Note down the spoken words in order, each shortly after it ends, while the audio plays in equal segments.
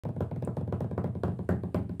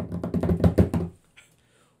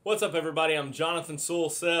What's up, everybody? I'm Jonathan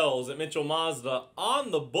Sewell at Mitchell Mazda on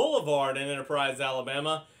the Boulevard in Enterprise,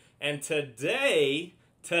 Alabama. And today,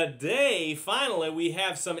 finally, we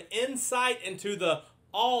have some insight into the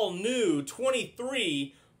all-new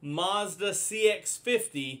 23 Mazda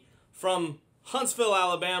CX-50 from Huntsville,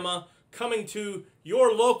 Alabama, coming to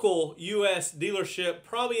your local U.S. dealership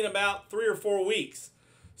probably in about 3 or 4 weeks.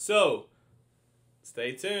 So,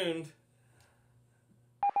 stay tuned.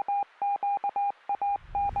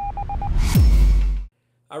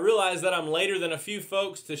 I realize that I'm later than a few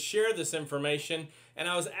folks to share this information, and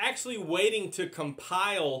I was actually waiting to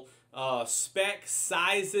compile specs,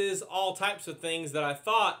 sizes, all types of things that I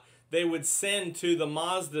thought they would send to the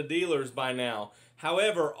Mazda dealers by now.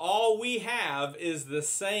 However, all we have is the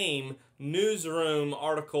same newsroom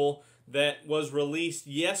article that was released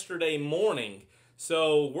yesterday morning.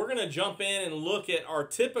 So we're going to jump in and look at our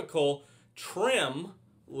typical trim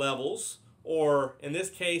levels, or in this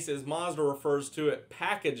case, as Mazda refers to it,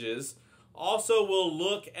 packages. Also, we'll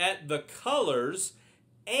look at the colors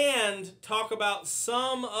and talk about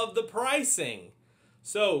some of the pricing.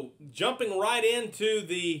 So, jumping right into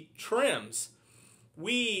the trims,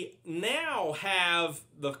 we now have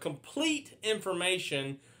the complete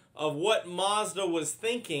information of what Mazda was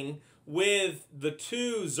thinking with the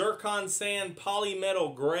two zircon sand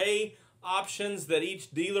polymetal gray options that each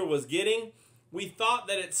dealer was getting. We thought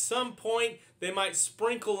that at some point they might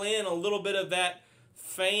sprinkle in a little bit of that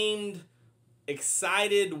famed,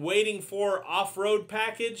 excited, waiting for off-road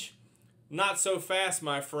package. Not so fast,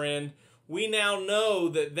 my friend. We now know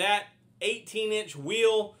that that 18-inch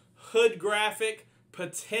wheel, hood graphic,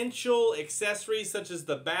 potential accessories such as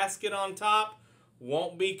the basket on top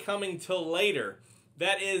won't be coming till later.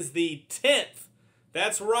 That is the 10th.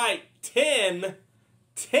 That's right, 10.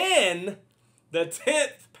 The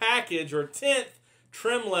 10th package or 10th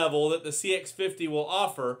trim level that the CX-50 will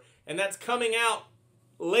offer, and that's coming out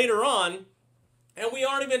later on, and we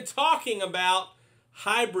aren't even talking about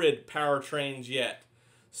hybrid powertrains yet.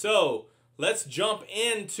 So let's jump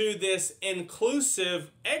into this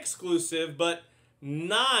exclusive, but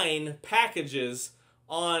 9 packages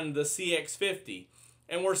on the CX-50.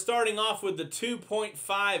 And we're starting off with the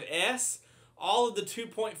 2.5S. All of the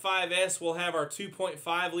 2.5S will have our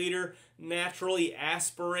 2.5 liter naturally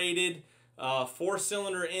aspirated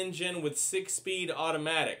 4-cylinder engine with 6-speed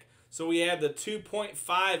automatic. So we have the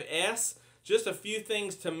 2.5S. Just a few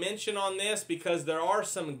things to mention on this because there are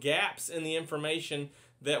some gaps in the information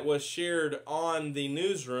that was shared on the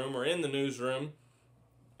newsroom or in the newsroom.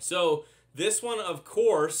 So this one, of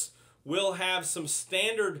course, will have some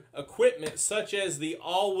standard equipment such as the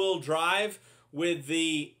all-wheel drive with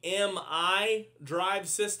the MI drive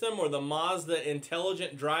system, or the Mazda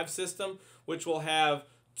Intelligent Drive System, which will have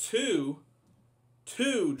two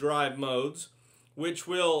drive modes, which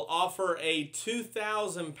will offer a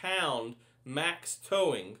 2,000-pound max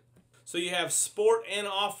towing. So you have sport and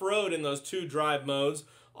off-road in those 2 drive modes.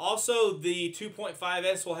 Also, the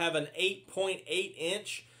 2.5S will have an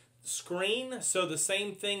 8.8-inch screen, so the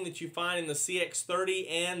same thing that you find in the CX-30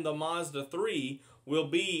 and the Mazda 3 will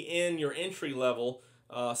be in your entry-level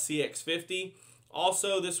CX-50.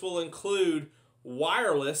 Also, this will include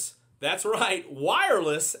wireless, that's right,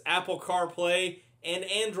 wireless Apple CarPlay and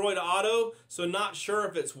Android Auto. So not sure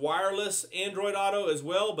if it's wireless Android Auto as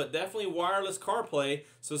well, but definitely wireless CarPlay,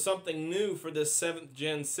 so something new for this 7th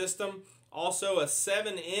gen system. Also a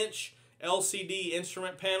 7-inch LCD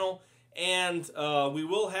instrument panel, and we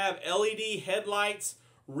will have LED headlights,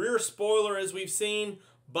 rear spoiler as we've seen,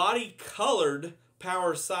 body colored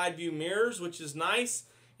power side view mirrors, which is nice.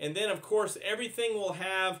 And then of course everything will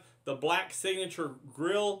have the black signature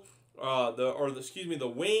grille,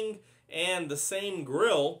 the wing, and the same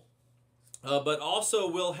grille, but also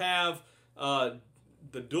we'll have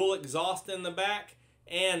the dual exhaust in the back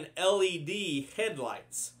and LED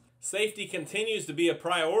headlights. Safety continues to be a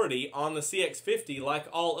priority on the CX-50 like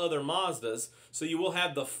all other Mazdas, so you will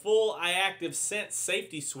have the full iActive Sense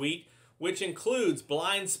safety suite, which includes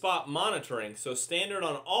blind spot monitoring. So standard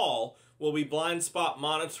on all will be blind spot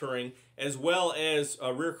monitoring, as well as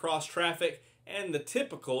rear cross traffic and the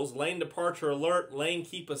typicals: lane departure alert, lane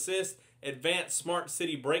keep assist, advanced smart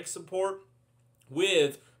city brake support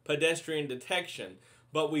with pedestrian detection.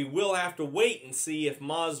 But we will have to wait and see if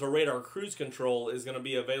Mazda Radar Cruise Control is going to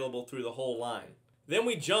be available through the whole line. Then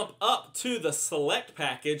we jump up to the Select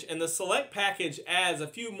package, and the Select package adds a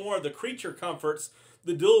few more of the creature comforts: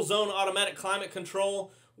 the dual zone automatic climate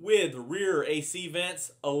control with rear AC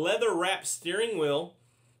vents, a leather wrapped steering wheel,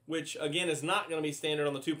 which again is not going to be standard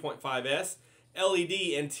on the 2.5S, LED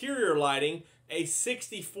interior lighting, a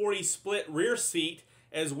 60-40 split rear seat,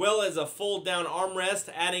 as well as a fold down armrest,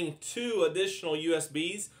 adding 2 additional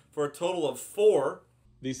USBs for a total of 4.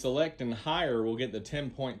 The Select and higher will get the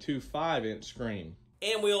 10.25 inch screen.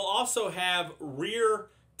 And we'll also have rear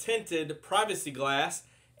tinted privacy glass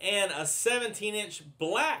and a 17-inch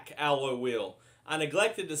black alloy wheel. I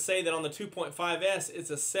neglected to say that on the 2.5S, it's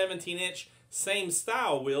a 17-inch same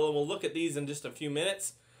style wheel, and we'll look at these in just a few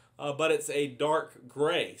minutes, but it's a dark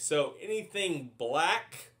gray. So anything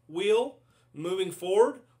black wheel moving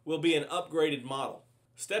forward will be an upgraded model.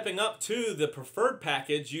 Stepping up to the preferred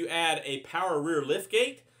package, you add a power rear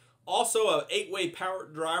liftgate, also a 8-way power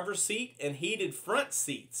driver's seat and heated front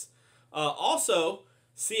seats. Also,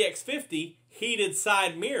 CX-50 heated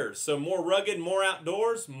side mirrors, so more rugged, more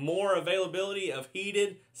outdoors, more availability of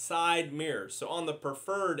heated side mirrors. So on the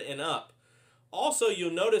preferred and up. Also,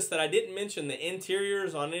 you'll notice that I didn't mention the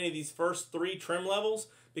interiors on any of these first 3 trim levels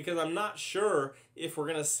because I'm not sure if we're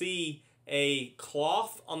going to see a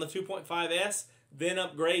cloth on the 2.5S, then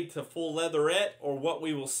upgrade to full leatherette, or what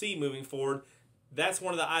we will see moving forward. That's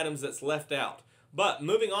one of the items that's left out. But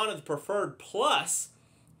moving on to the Preferred Plus,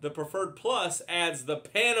 the Preferred Plus adds the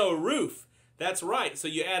pano roof. That's right, so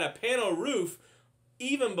you add a pano roof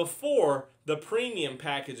even before the premium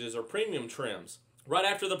packages or premium trims. Right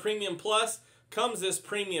after the Premium Plus comes this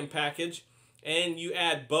premium package, and you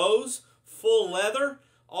add bows, full leather,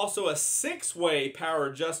 also a 6-way power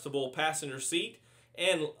adjustable passenger seat,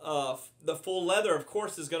 and the full leather, of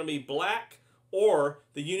course, is going to be black or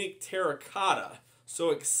the unique terracotta.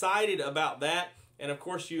 So excited about that. And of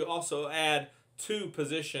course, you also add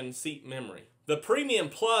 2-position seat memory. The Premium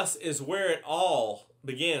Plus is where it all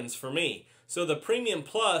begins for me. So the Premium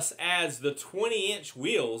Plus adds the 20-inch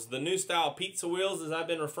wheels, the new style pizza wheels as I've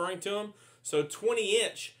been referring to them. So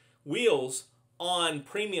 20-inch wheels on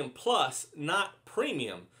Premium Plus, not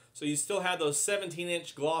Premium. So you still have those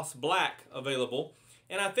 17-inch gloss black available.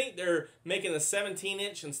 And I think they're making the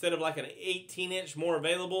 17-inch instead of like an 18-inch more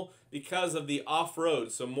available because of the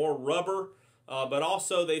off-road. So more rubber, but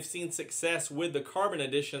also they've seen success with the carbon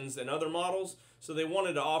editions and other models. So they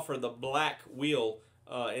wanted to offer the black wheel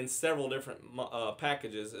in several different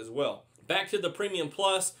packages as well. Back to the Premium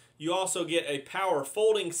Plus, you also get a power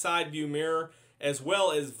folding side view mirror as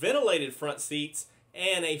well as ventilated front seats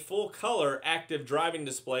and a full color active driving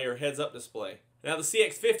display or heads-up display. Now the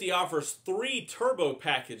CX-50 offers 3 turbo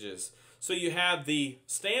packages. So you have the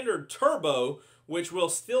standard turbo, which will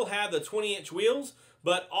still have the 20-inch wheels,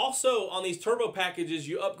 but also on these turbo packages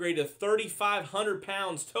you upgrade to 3,500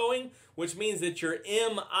 pounds towing, which means that your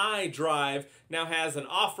MI drive now has an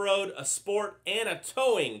off-road, a sport, and a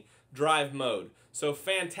towing drive mode. So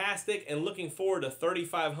fantastic, and looking forward to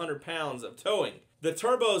 3,500 pounds of towing. The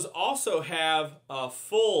turbos also have a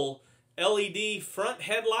full LED front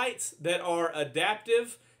headlights that are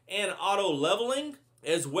adaptive and auto leveling,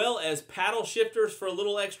 as well as paddle shifters for a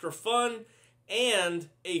little extra fun, and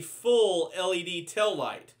a full LED tail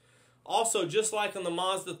light. Also, just like on the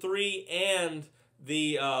Mazda 3 and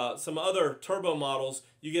the some other turbo models,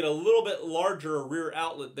 you get a little bit larger rear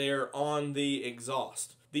outlet there on the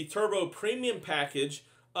exhaust. The Turbo Premium package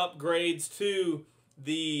upgrades to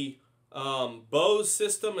the Bose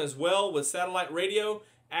system as well with satellite radio,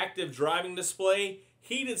 active driving display,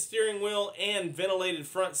 heated steering wheel, and ventilated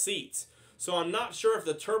front seats. So I'm not sure if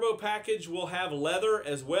the turbo package will have leather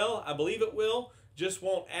as well. I believe it will. Just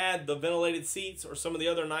won't add the ventilated seats or some of the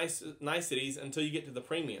other niceties until you get to the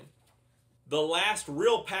premium. The last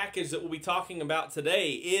real package that we'll be talking about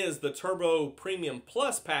today is the Turbo Premium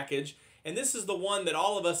Plus package. And this is the one that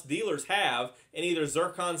all of us dealers have in either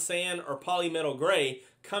zircon sand or polymetal gray,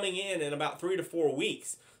 coming in about 3 to 4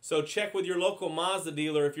 weeks. So check with your local Mazda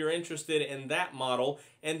dealer if you're interested in that model.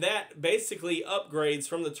 And that basically upgrades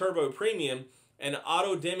from the Turbo Premium an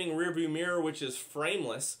auto-dimming rearview mirror, which is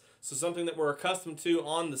frameless. So something that we're accustomed to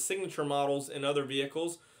on the signature models in other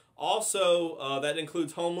vehicles. Also, that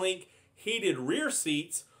includes HomeLink, heated rear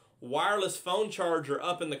seats, wireless phone charger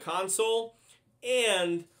up in the console,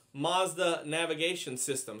 and Mazda navigation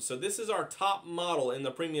system. So this is our top model in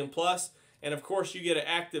the Premium Plus. And of course, you get an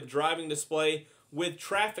active driving display with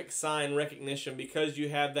traffic sign recognition because you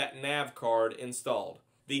have that nav card installed.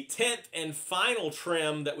 The 10th and final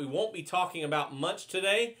trim that we won't be talking about much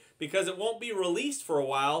today because it won't be released for a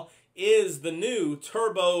while is the new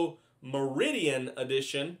Turbo Meridian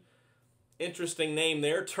Edition. Interesting name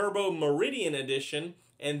there, Turbo Meridian Edition.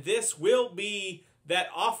 And this will be that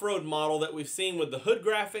off-road model that we've seen with the hood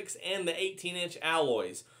graphics and the 18-inch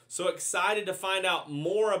alloys. So excited to find out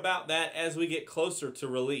more about that as we get closer to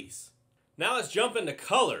release. Now let's jump into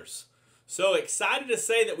colors. So excited to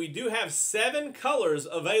say that we do have 7 colors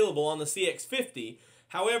available on the CX-50.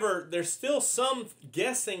 However, there's still some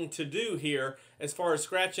guessing to do here as far as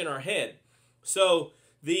scratching our head. So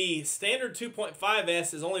the standard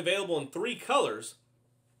 2.5S is only available in 3 colors.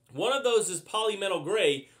 One of those is polymetal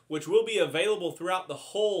gray, which will be available throughout the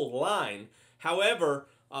whole line. However,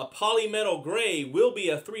 polymetal gray will be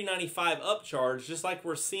a $395 upcharge, just like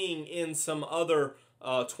we're seeing in some other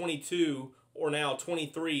 22 or now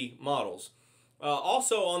 23 models.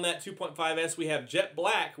 Also on that 2.5S, we have jet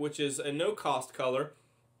black, which is a no-cost color.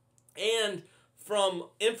 And from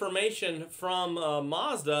information from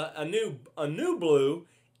Mazda, a new blue,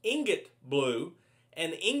 ingot blue.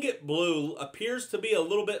 And ingot blue appears to be a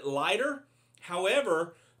little bit lighter.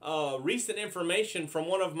 However, recent information from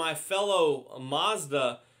one of my fellow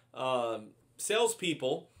Mazda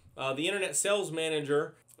salespeople, the internet sales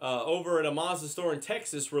manager over at a Mazda store in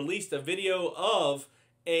Texas, released a video of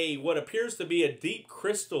what appears to be a deep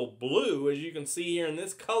crystal blue, as you can see here in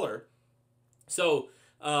this color. So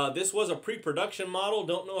this was a pre-production model.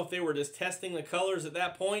 Don't know if they were just testing the colors at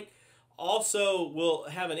that point. Also, we'll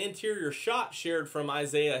have an interior shot shared from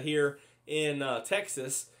Isaiah here in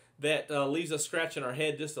Texas that leaves us scratching our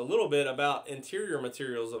head just a little bit about interior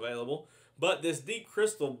materials available. But this deep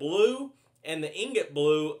crystal blue and the ingot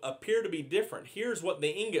blue appear to be different. Here's what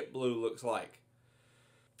the ingot blue looks like.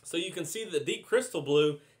 So you can see that the deep crystal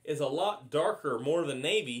blue is a lot darker, more than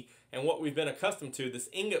navy, and what we've been accustomed to, this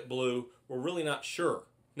ingot blue, we're really not sure.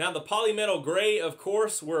 Now the polymetal gray, of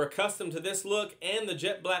course, we're accustomed to this look, and the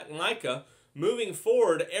jet black mica. Moving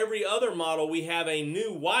forward, every other model we have a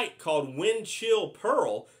new white called wind chill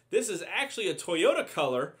pearl. This is actually a Toyota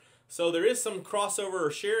color, so there is some crossover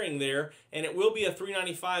or sharing there, and it will be a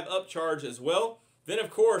 $395 upcharge as well. Then of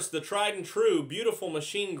course the tried and true beautiful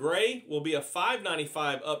machine gray will be a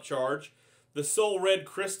 $595 upcharge. The Soul Red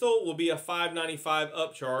Crystal will be a $595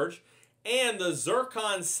 upcharge. And the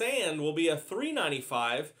Zircon Sand will be a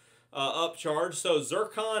 $395 upcharge. So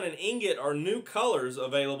Zircon and Ingot are new colors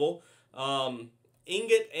available.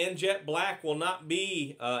 Ingot and Jet Black will not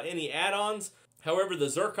be any add-ons. However,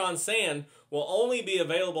 the Zircon Sand will only be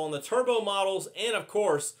available on the turbo models and, of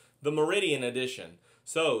course, the Meridian Edition.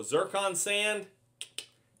 So Zircon Sand,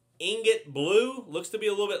 Ingot Blue, looks to be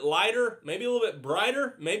a little bit lighter, maybe a little bit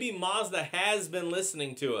brighter. Maybe Mazda has been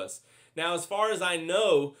listening to us. Now, as far as I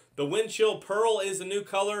know, the Wind Chill Pearl is a new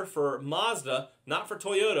color for Mazda, not for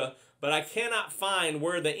Toyota, but I cannot find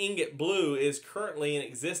where the Ingot Blue is currently in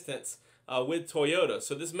existence with Toyota.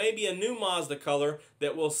 So this may be a new Mazda color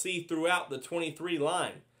that we'll see throughout the 23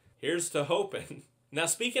 line. Here's to hoping. Now,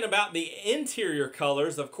 speaking about the interior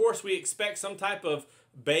colors, of course, we expect some type of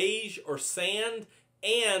beige or sand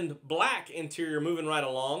and black interior moving right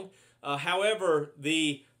along. However,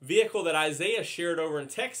 the vehicle that Isaiah shared over in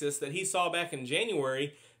Texas that he saw back in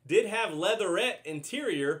January did have leatherette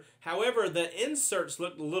interior. However, the inserts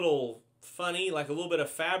looked a little funny, like a little bit of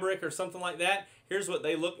fabric or something like that. Here's what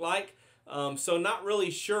they look like. So not really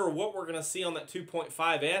sure what we're going to see on that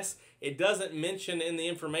 2.5S. It doesn't mention in the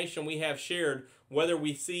information we have shared whether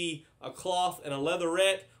we see a cloth and a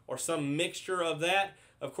leatherette or some mixture of that.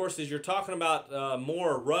 Of course, as you're talking about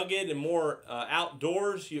more rugged and more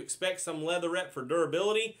outdoors, you expect some leatherette for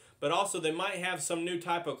durability, but also they might have some new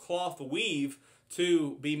type of cloth weave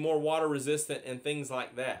to be more water resistant and things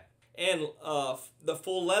like that. And the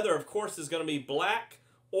full leather, of course, is going to be black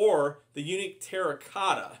or the unique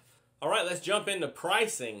terracotta. All right, let's jump into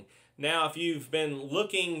pricing. Now, if you've been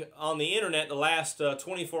looking on the internet the last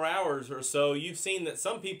 24 hours or so, you've seen that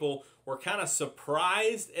some people were kind of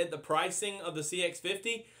surprised at the pricing of the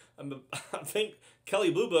CX-50. I think Kelly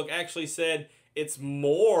Blue Book actually said it's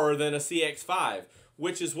more than a CX-5,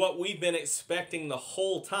 which is what we've been expecting the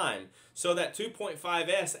whole time. So that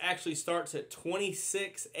 2.5S actually starts at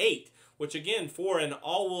 $26,800, which again, for an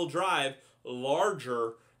all-wheel drive,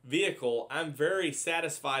 larger vehicle, I'm very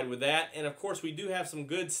satisfied with that. And of course, we do have some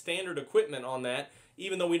good standard equipment on that,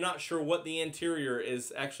 even though we're not sure what the interior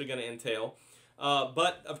is actually going to entail.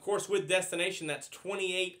 But of course, with Destination, that's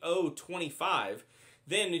 $28,025.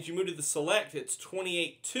 Then as you move to the Select, it's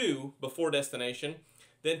 $28,200 before Destination.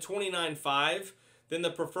 Then $29,500. Then the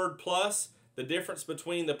Preferred Plus. The difference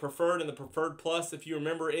between the Preferred and the Preferred Plus, if you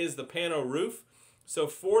remember, is the pano roof. So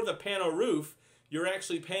for the pano roof, you're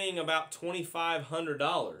actually paying about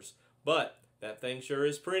 $2,500. But that thing sure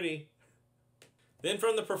is pretty. Then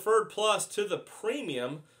from the Preferred Plus to the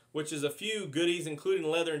Premium, which is a few goodies, including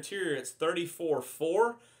leather interior, it's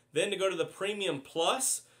 $34,400. Then to go to the Premium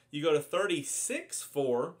Plus, you go to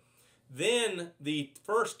 $36,400. Then the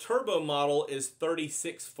first turbo model is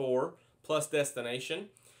 $36,400 plus Destination.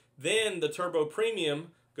 Then the Turbo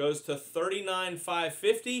Premium goes to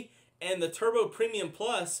 $39,550, and the Turbo Premium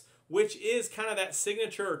Plus which is kind of that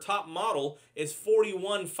signature or top model, is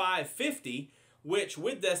 $41,550, which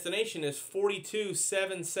with destination is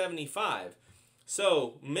 $42,775.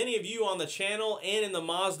 So many of you on the channel and in the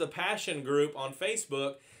Mazda Passion group on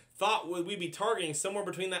Facebook thought we'd be targeting somewhere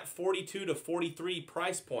between that 42 to 43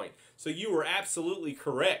 price point. So you were absolutely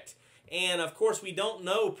correct. And of course, we don't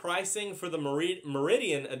know pricing for the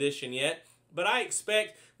Meridian Edition yet, but I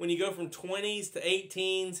expect when you go from 20s to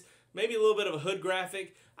 18s, maybe a little bit of a hood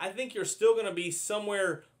graphic, I think you're still going to be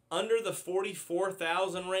somewhere under the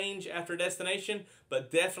 44,000 range after destination,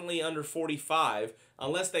 but definitely under 45,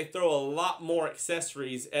 unless they throw a lot more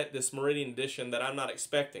accessories at this Meridian Edition that I'm not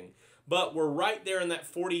expecting. But we're right there in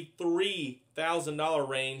that $43,000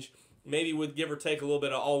 range, maybe with give or take a little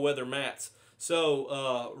bit of all-weather mats.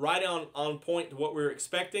 So right on point to what we were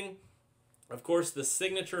expecting. Of course, the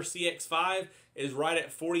signature CX-5 is right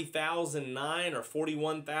at 40,009 or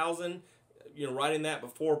 41,000. You know, right in that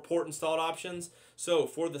before port installed options. So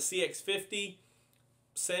for the CX-50,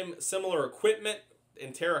 similar equipment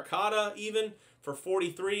in terracotta even for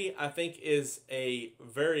 43, I think is a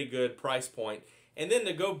very good price point. And then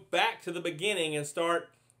to go back to the beginning and start,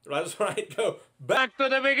 that's right, go back to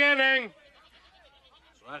the beginning.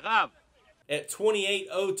 At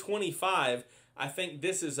 28,025, I think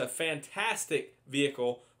this is a fantastic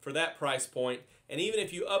vehicle for that price point. And even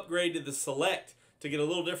if you upgrade to the Select to get a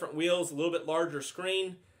little different wheels, a little bit larger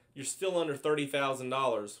screen, you're still under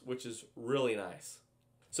 $30,000, which is really nice.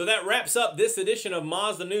 So that wraps up this edition of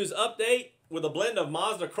Mazda News Update with a blend of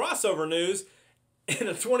Mazda crossover news and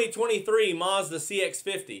a 2023 Mazda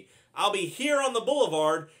CX-50. I'll be here on the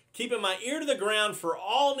boulevard, keeping my ear to the ground for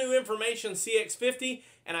all new information CX-50,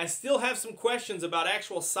 and I still have some questions about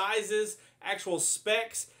actual sizes, actual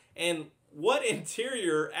specs, and what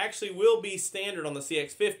interior actually will be standard on the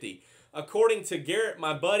CX-50. According to Garrett,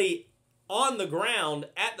 my buddy on the ground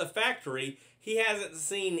at the factory, he hasn't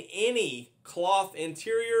seen any cloth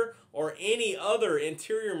interior or any other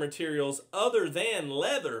interior materials other than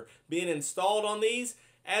leather being installed on these,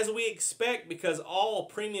 as we expect, because all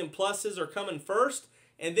premium pluses are coming first,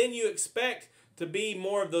 and then you expect to be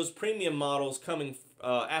more of those premium models coming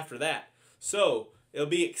after that. So it'll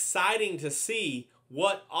be exciting to see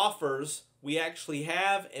what offers we actually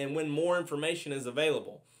have and when more information is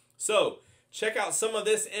available. So check out some of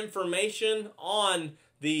this information on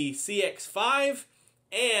the CX-5,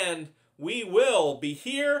 and we will be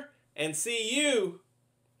here and see you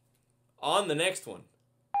on the next one.